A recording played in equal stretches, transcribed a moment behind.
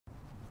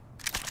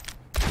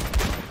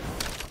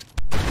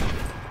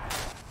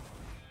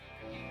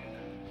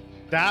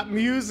That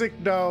music,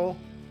 though.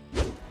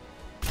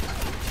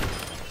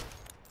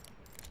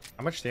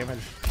 How much damage?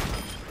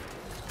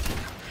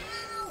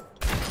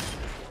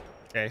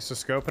 Okay, so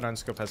scope and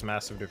unscope has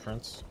massive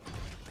difference.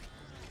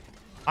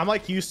 I'm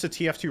like used to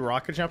TF2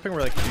 rocket jumping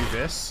where like you do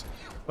this,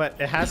 but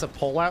it has a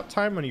pull-out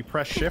time when you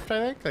press shift, I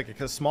think. Like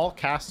it's a small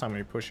cast time when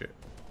you push it.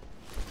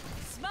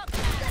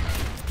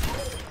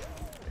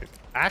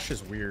 Ashe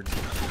is weird.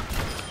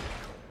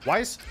 Why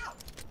is...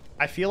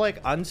 I feel like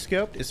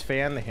unscoped is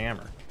fan the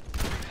hammer.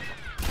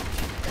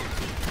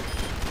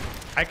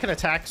 I can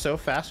attack so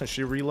fast and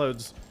she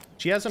reloads.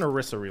 She has an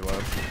Orisa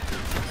reload.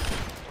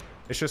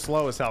 It's just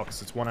slow as hell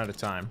because it's one at a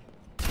time.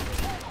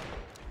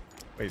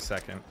 Wait a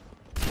second.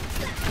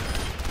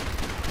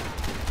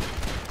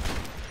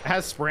 It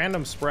has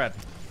random spread.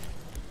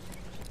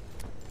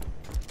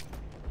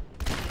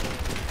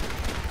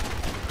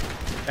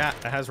 Yeah,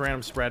 it has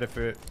random spread if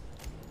it...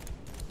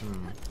 You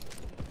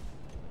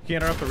can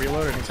interrupt the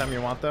reload anytime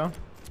you want, though.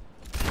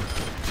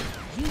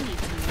 You need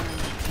to learn.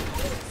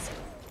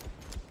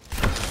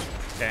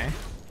 Okay.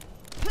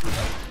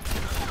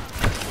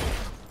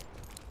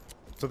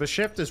 So the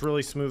shift is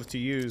really smooth to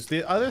use.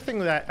 The other thing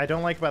that I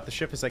don't like about the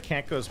shift is I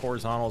can't go as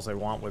horizontal as I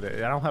want with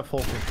it. I don't have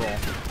full control,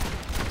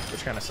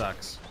 which kind of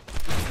sucks.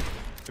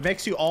 It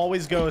makes you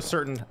always go a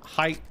certain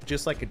height,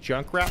 just like a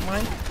Junkrat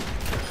mine.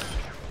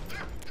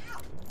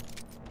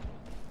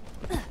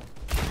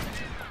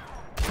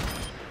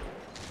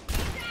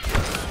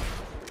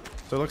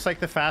 So it looks like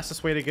the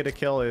fastest way to get a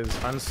kill is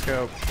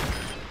unscope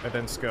and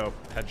then scope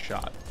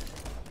headshot.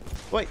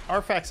 Wait,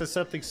 Arfax says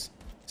something.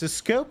 So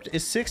scoped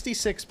is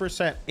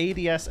 66%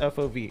 ADS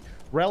FOV.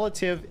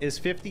 Relative is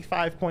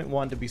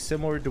 55.1 to be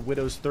similar to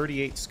Widow's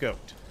 38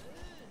 scoped.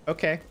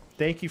 Okay,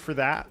 thank you for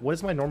that. What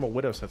is my normal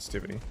Widow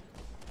sensitivity?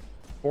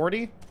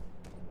 40?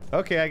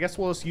 Okay, I guess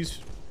we'll just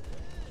use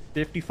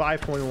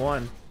 55.1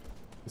 and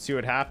see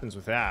what happens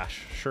with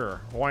Ashe.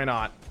 Sure, why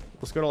not?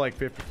 Let's go to like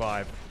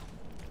 55.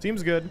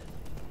 Seems good.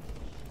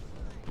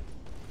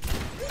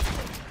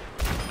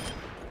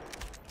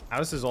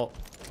 How's his ult?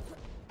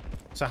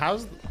 So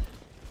how's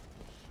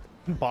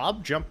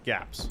Bob jump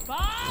gaps?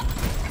 Bob,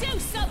 do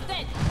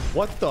something.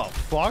 What the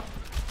fuck?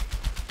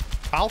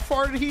 How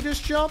far did he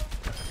just jump?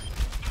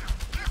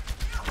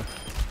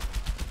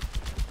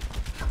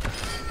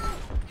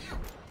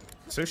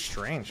 So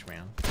strange,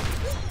 man.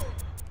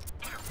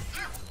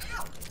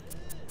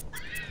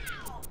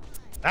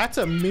 That's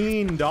a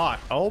mean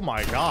dot. Oh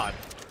my god.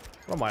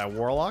 What am I, a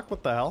warlock?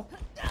 What the hell?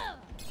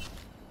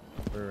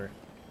 Wait.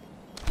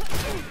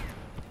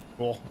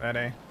 Cool,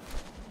 NA.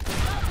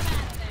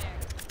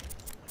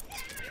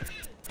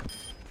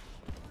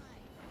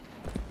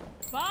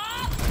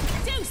 Bob,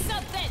 do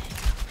something.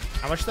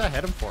 How much did that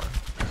hit him for?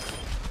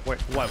 Wait,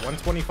 what,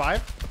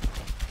 125?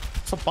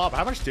 So Bob,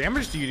 how much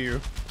damage do you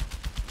do?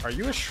 Are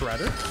you a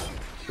shredder?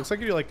 Looks like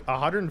you do like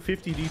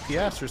 150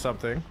 DPS or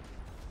something.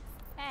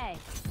 Hey.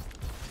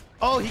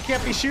 Oh, he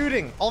can't be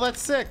shooting. Oh, that's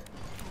sick.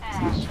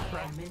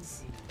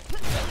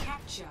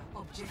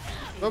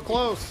 So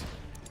close.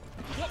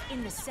 Get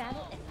in the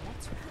saddle and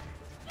let's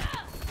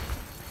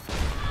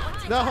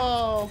ride.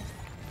 No.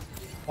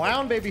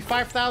 Clown baby,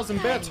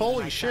 5,000 bits.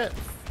 Holy shit.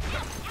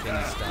 Then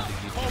you started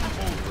using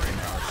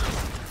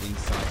analysis,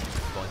 insight,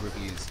 VOD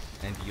reviews,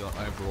 and your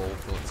overall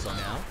thoughts on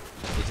now.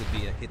 It'd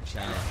be a hit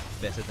channel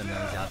better than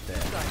those out there,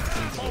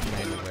 since your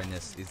brand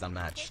awareness is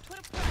unmatched.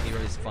 Here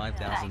is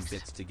 5,000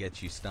 bits to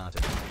get you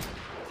started.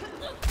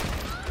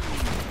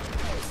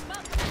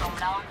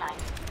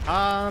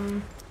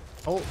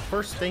 Oh,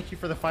 first, thank you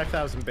for the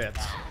 5,000 bits.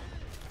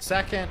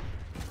 Second,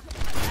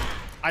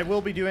 I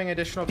will be doing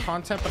additional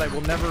content, but I will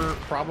never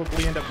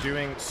probably end up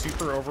doing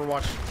Super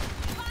Overwatch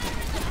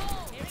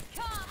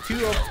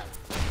 2.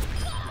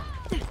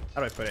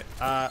 How do I put it?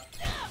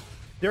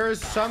 There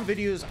is some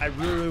videos I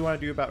really want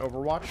to do about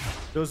Overwatch.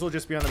 Those will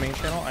just be on the main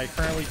channel. I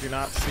currently do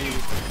not see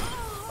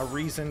a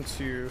reason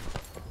to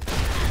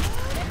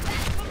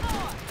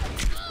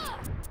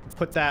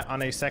put that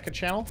on a second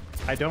channel.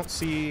 I don't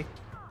see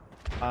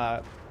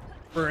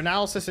for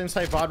analysis,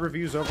 insight, VOD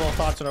reviews, overall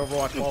thoughts on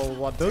Overwatch, blah, blah,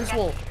 blah. Those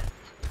will,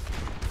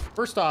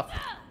 first off,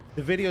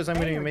 the videos I'm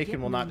going to be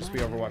making will not just be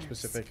Overwatch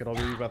specific. It'll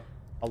be about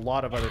a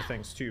lot of other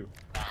things too.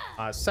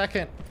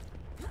 Second,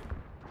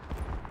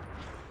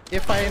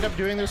 if I end up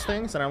doing those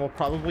things, and I will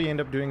probably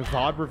end up doing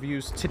VOD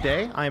reviews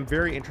today, I am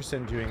very interested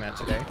in doing that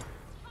today,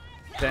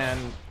 then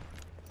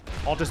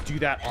I'll just do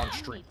that on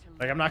stream.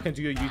 Like, I'm not going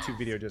to do a YouTube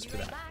video just for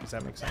that. Does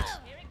that make sense?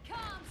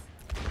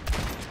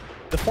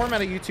 The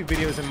format of YouTube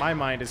videos in my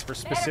mind is for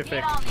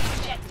specific,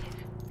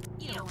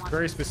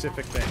 very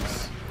specific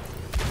things.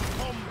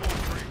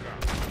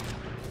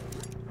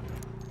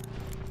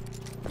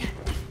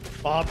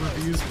 Bob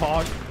reviews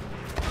Pog.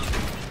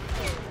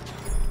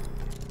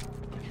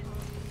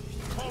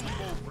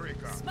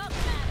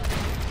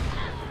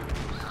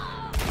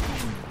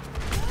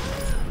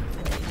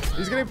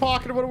 He's getting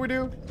pocketed. What do we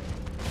do?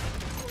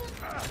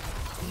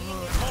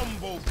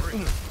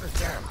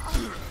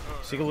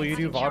 Seagull, will you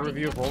do VOD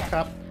review of World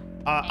Cup?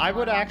 I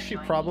would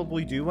actually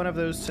probably do one of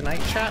those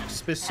tonight, chat,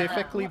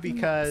 specifically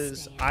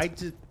because I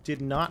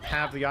did not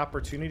have the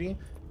opportunity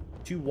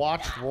to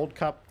watch World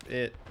Cup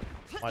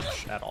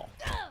much at all.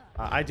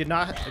 I did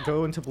not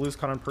go into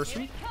BluesCon in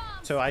person,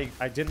 so I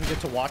didn't get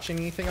to watch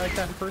anything like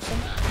that in person.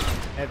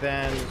 And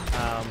then,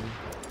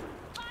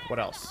 what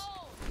else?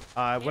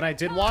 When I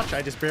did watch,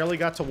 I just barely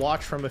got to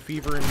watch from a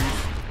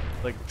fever-induced,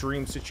 like,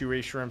 dream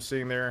situation where I'm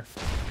sitting there.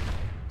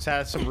 Just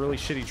had some really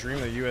shitty dream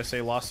that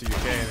USA lost to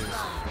UK, and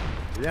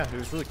yeah, it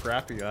was really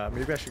crappy.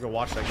 Maybe I should go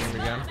watch that game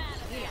again.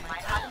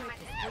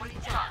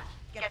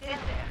 Get in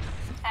there.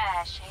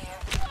 Ashe here.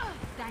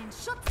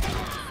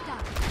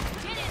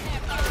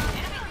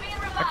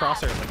 That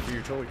crosshair is like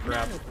huge. Holy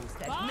crap.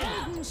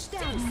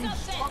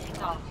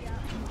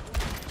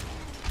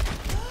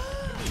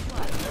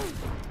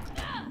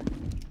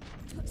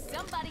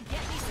 Somebody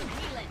get me some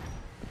healing.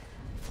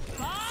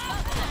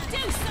 Do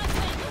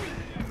something.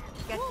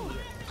 Get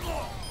here.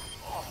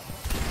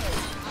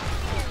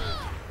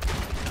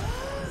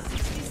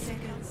 60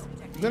 seconds.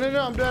 No,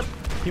 I'm dead.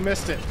 He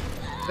missed it.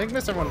 I think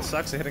this everyone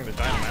sucks at hitting the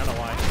dynamite. I don't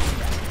know why.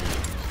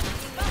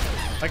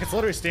 Like, it's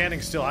literally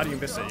standing still. How do you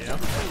miss it, you know?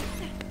 Do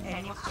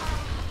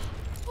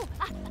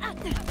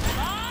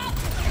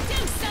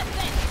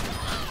something.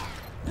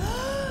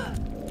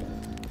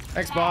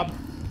 Thanks, Bob.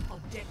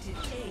 Objective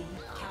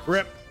A.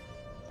 Rip.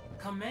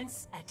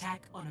 Commence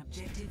attack on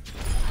objective.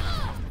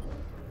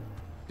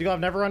 I've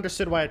never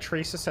understood why a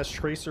Tracer has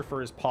Tracer for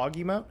his Pog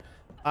emote.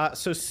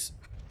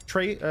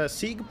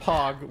 Sieg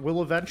Pog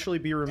will eventually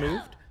be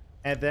removed,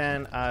 and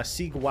then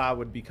Sieg WoW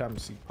would become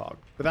Sieg Pog.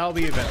 But that'll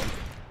be eventually.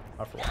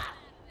 Not for a while.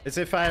 It's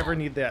if I ever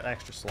need that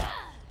extra slot.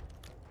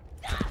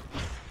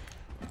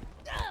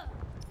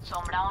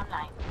 Sombra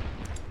online.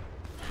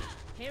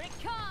 Here it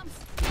comes.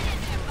 Get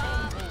in there,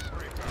 Bob.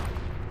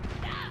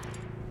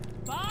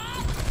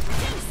 Bob,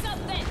 do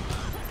something.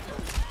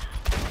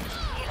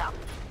 Heal up.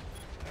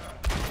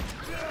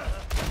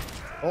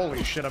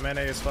 Holy shit, I'm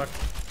NA as fuck.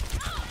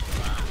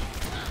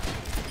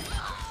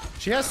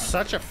 She has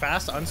such a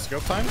fast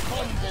unscope time.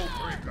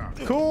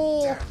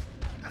 Cool.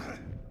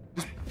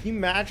 Can you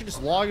imagine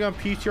just logging on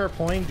PTR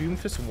playing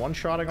Doomfist and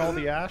one-shotting all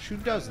the Ashe? Who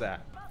does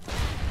that?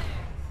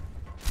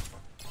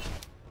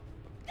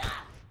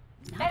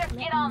 Better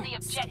get on the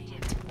objective.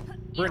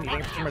 Brittany,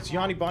 thank you for 2 months.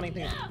 Yanni Bonnie,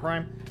 thank you for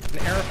Prime.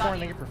 And Araforn,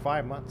 thank you for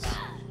 5 months.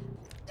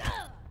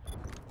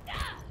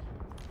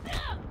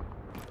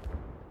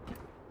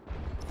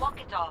 Walk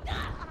it off.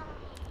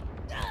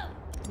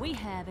 We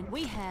have an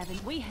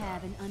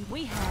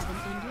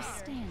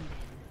understanding.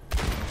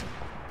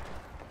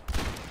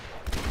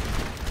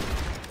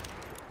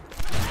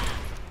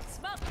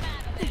 Smoke them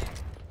out of there.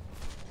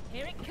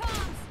 Here it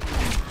comes.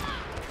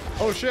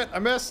 Oh shit, I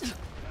missed.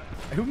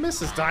 Who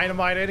misses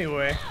dynamite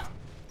anyway?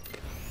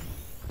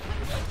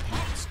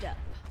 Patched up.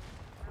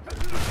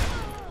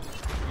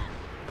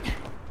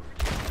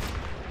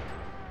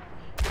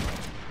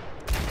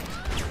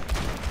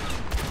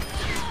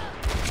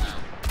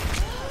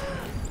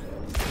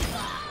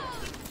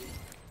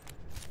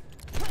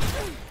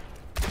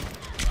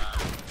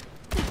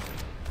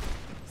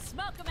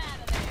 Smoke them out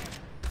of there.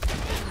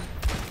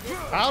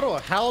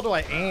 How do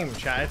I aim,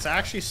 chat? It's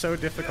actually so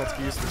difficult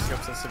to use the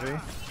scope sensitivity.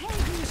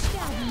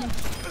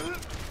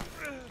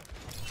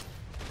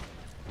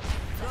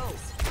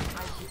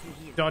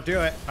 Don't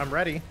do it. I'm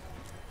ready.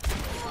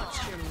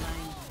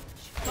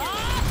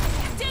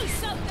 Bob, do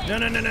something.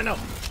 No.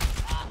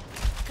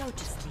 Go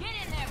to sleep. Get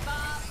in there,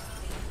 Bob.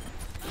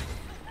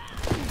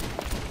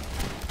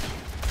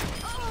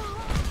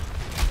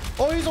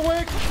 Oh, he's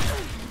awake.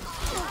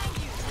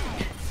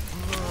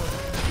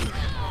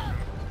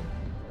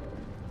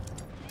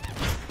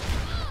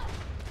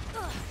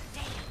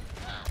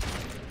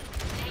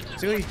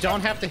 So you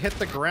don't have to hit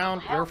the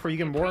ground, therefore you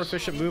get more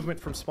efficient movement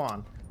from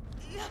spawn.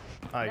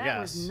 I That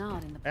guess. was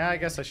not in the Yeah, I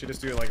guess I should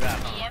just do it like that.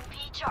 Huh?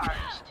 EMP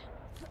charged.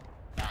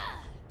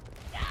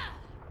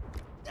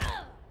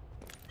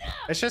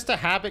 It's just a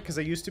habit because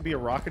I used to be a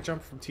rocket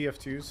jump from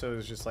TF2, so it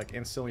was just like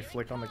instantly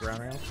flick on the ground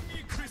rail.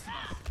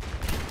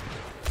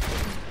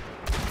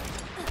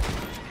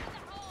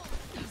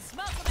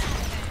 Smoke them out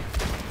of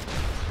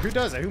there. Who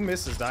does it? Who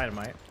misses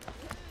dynamite?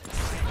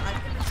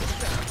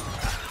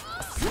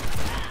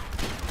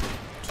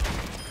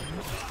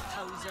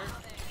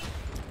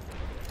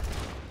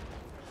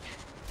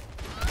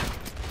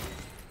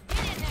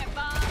 Get in there,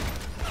 Bob.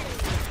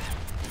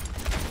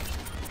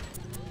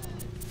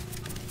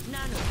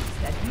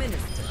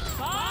 Administered.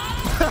 Bob,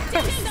 do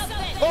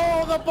something.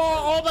 Oh, the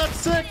ball! Oh, that's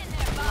sick! Get in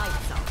there, Bob.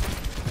 Lights off.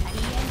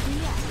 EMP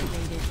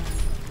activated.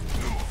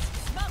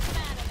 Smoke them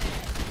out of there.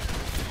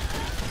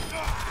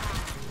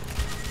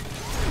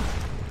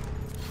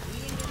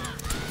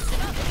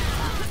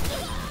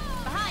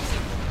 Behind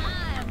you. I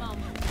am on.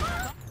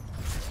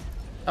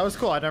 That was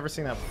cool. I'd never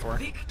seen that before.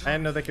 I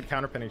didn't know they could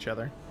counterpin each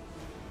other.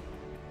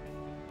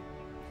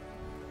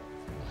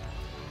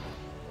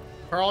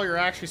 Carl, you're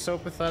actually so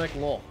pathetic.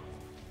 Lol.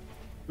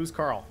 Who's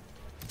Carl?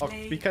 Oh,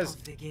 because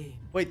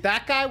wait,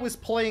 that guy was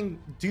playing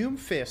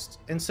Doomfist,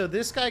 and so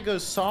this guy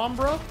goes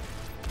Sombra,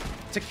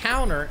 to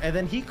counter, and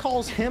then he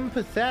calls him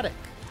pathetic.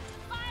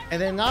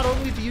 And then not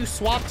only do you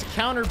swap to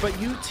counter, but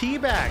you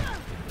teabag.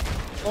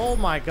 Oh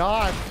my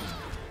god.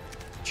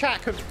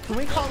 Chat, can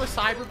we call the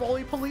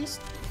cyberbully police?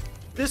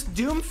 This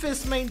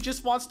Doomfist main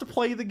just wants to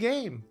play the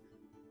game.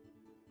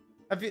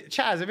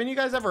 Chaz, have any of you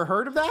guys ever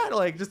heard of that?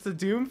 Like, just the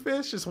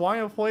Doomfist just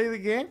wanting to play the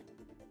game?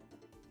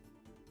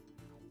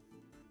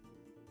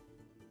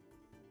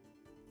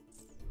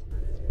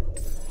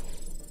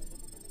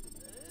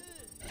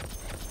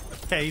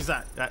 Okay, he's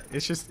not.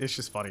 It's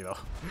just funny though.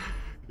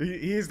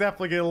 He's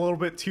definitely getting a little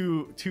bit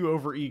too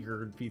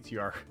overeager in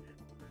PTR.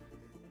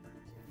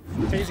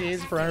 Tazy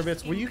Hazy for 100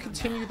 bits. Will you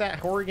continue that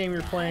horror game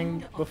you're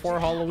playing before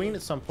Halloween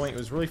at some point? It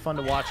was really fun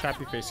to watch.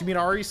 Happy face. You mean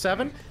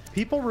RE7?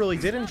 People really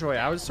did enjoy it.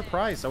 I was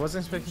surprised. I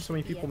wasn't expecting so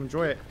many people to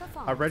enjoy it.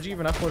 Reggie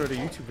even uploaded a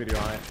YouTube video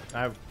on it.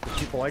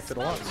 People liked it a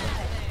lot. So.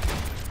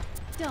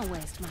 Don't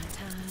waste my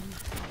time.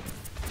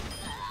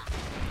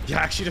 Yeah,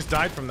 I actually just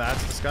died from that.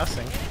 It's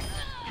disgusting.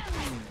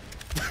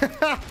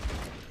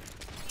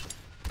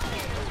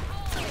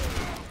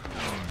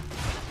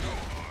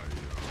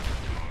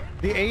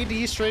 The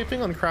AD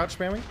strafing on crouch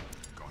spamming.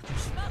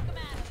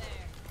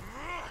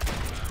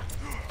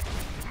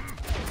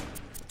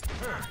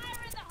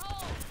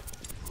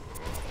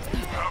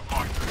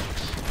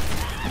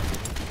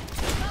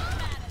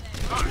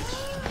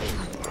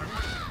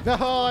 No,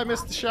 I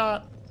missed the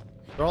shot.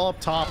 They're all up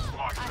top.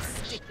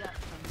 Thank you.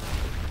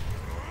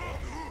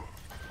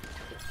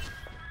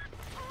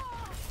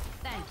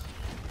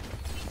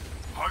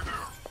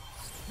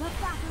 The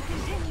battle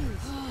continues.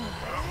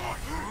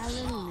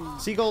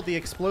 Seagull, the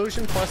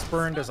explosion plus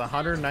burn does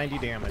 190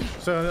 damage.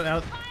 So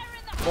now,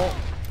 well,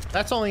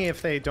 that's only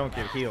if they don't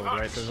get healed,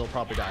 right? Because they'll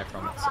probably die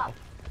from it. So.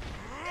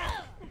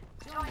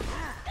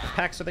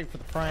 Packs, I think, for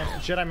the Prime.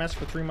 Jedi Master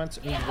for 3 months.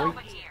 And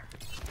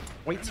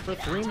waits for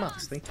 3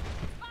 months. Thank you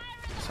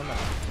so much.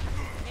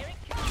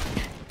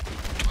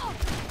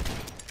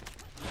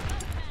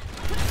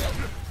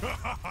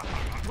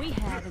 We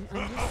have an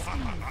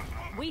understanding.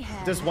 We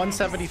have. Does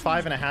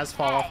 175 and it has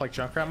fall off like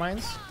Junkrat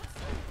mines?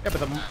 Yeah, but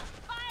the...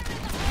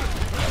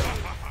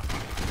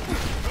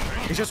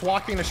 He's just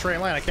walking in a straight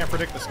line. I can't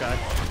predict this guy.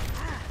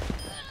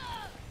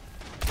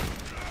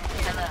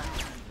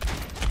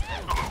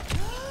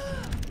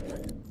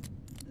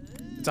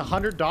 It's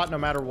 100 dot no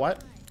matter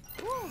what.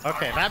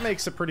 Okay, that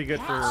makes it pretty good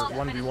for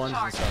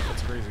 1v1s and stuff.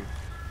 That's crazy.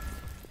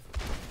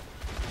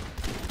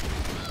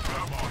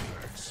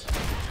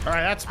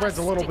 Alright, that spreads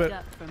a little bit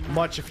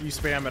much if you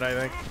spam it, I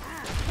think.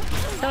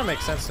 Kind of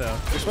makes sense though.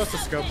 You're supposed to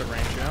scope at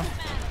range, you know?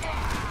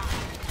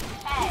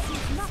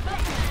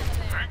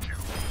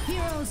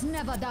 Heroes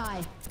never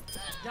die.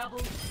 Double,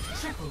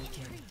 triple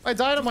kill. My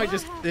dynamite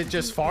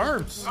just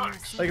farms.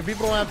 Like if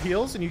people don't have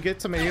heals and you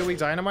get some AoE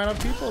dynamite on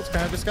people, it's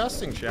kind of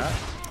disgusting, chat.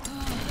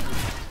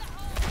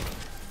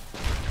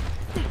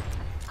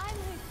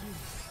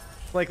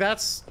 Like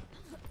that's...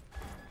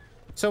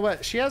 So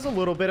what? She has a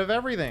little bit of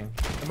everything.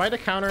 It might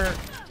have counter...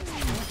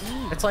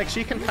 It's like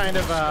she can kind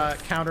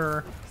of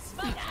counter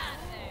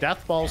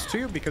death balls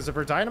too because of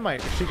her dynamite.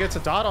 If she gets a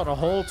dot on a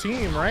whole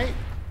team, right?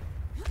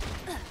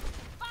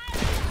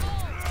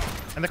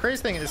 And the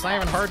crazy thing is it's not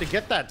even hard to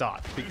get that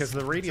dot because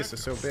the radius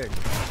is so big.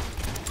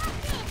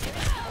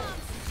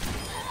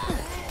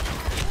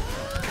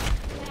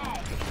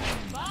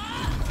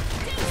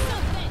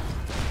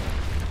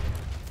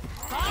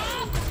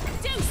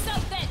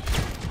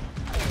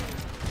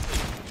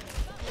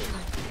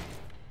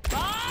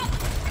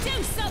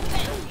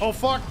 Oh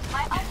fuck!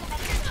 My ultimate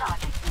is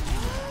charging.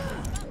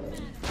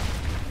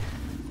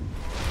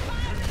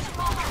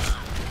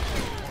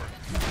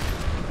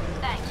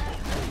 Thank you.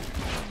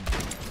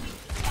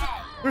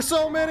 There's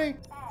so many!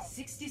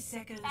 60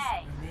 seconds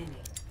remaining.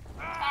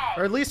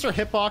 Or at least her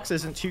hitbox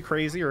isn't too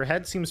crazy. Her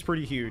head seems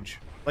pretty huge.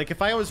 Like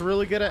if I was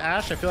really good at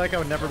Ashe, I feel like I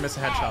would never miss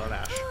a headshot on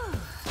Ashe.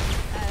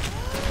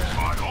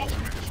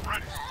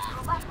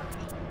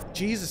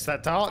 Jesus,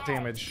 that dot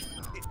damage.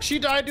 She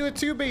died to it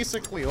too,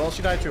 basically. Well,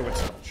 she died to it with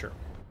stone, sure.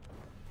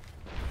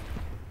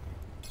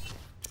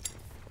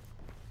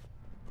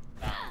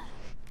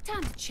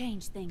 Time to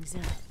change things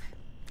up.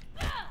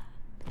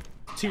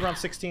 T-Ron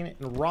 16 and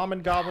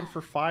Ramen Goblin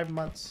for 5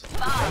 months.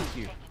 Thank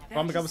you.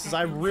 Ramen Goblin says,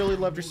 I really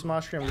loved your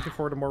Smosh stream. I'm looking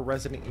forward to more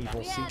Resident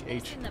Evil Siege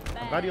H.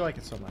 I'm glad you like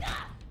it so much.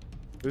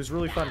 It was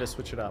really fun to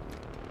switch it up.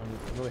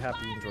 I'm really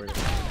happy you enjoyed it.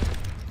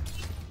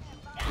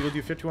 You'll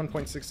do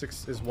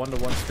 51.66 is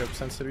 1-to-1 scope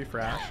sensitivity for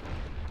Ashe.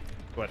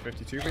 What,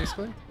 52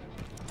 basically?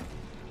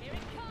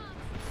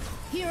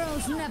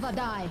 Heroes never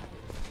die.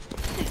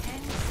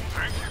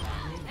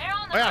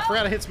 Oh yeah, I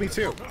forgot it hits me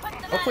too.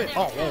 Hopefully,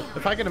 oh well,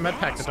 if I get a med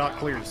pack, the dot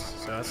clears,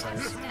 so that's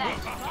nice.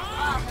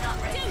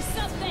 Do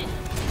something.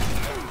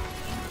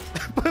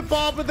 Put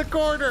Bob in the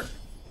corner.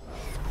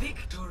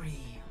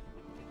 Victory.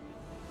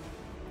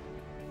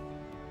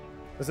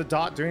 Does a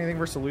dot do anything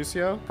versus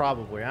Lucio?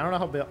 Probably. I don't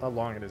know how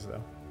long it is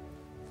though.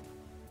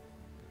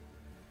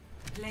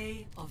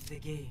 Play of the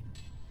game.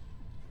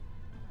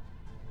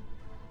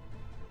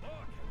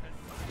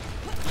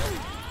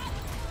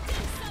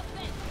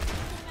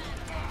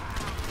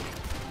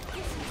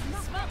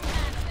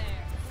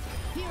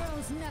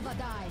 Heroes never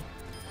die.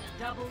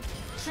 Double,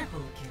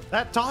 triple kill.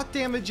 That dot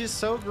damage is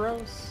so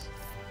gross.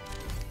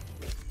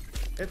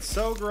 It's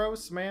so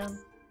gross, man.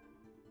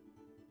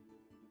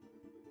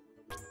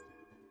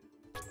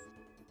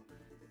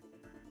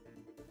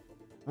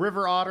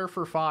 River Otter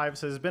for 5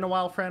 says, been a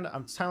while, friend.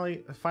 I'm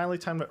finally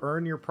time to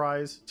earn your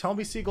prize. Tell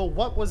me, Seagull,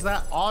 what was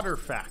that otter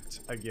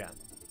fact again?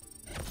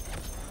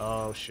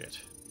 Oh, shit.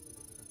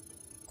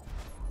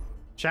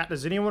 Chat,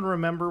 does anyone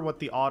remember what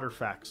the otter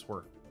facts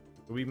were?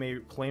 We may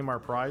claim our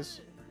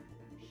prize.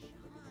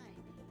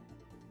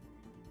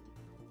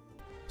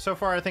 So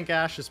far, I think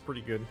Ashe is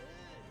pretty good.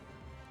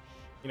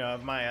 You know,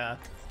 of my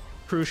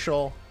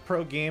crucial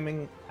pro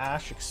gaming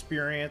Ashe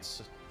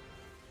experience.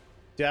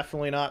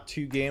 Definitely not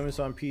 2 games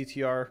on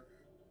PTR.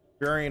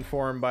 Very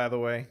informed, by the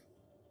way.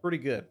 Pretty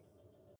good.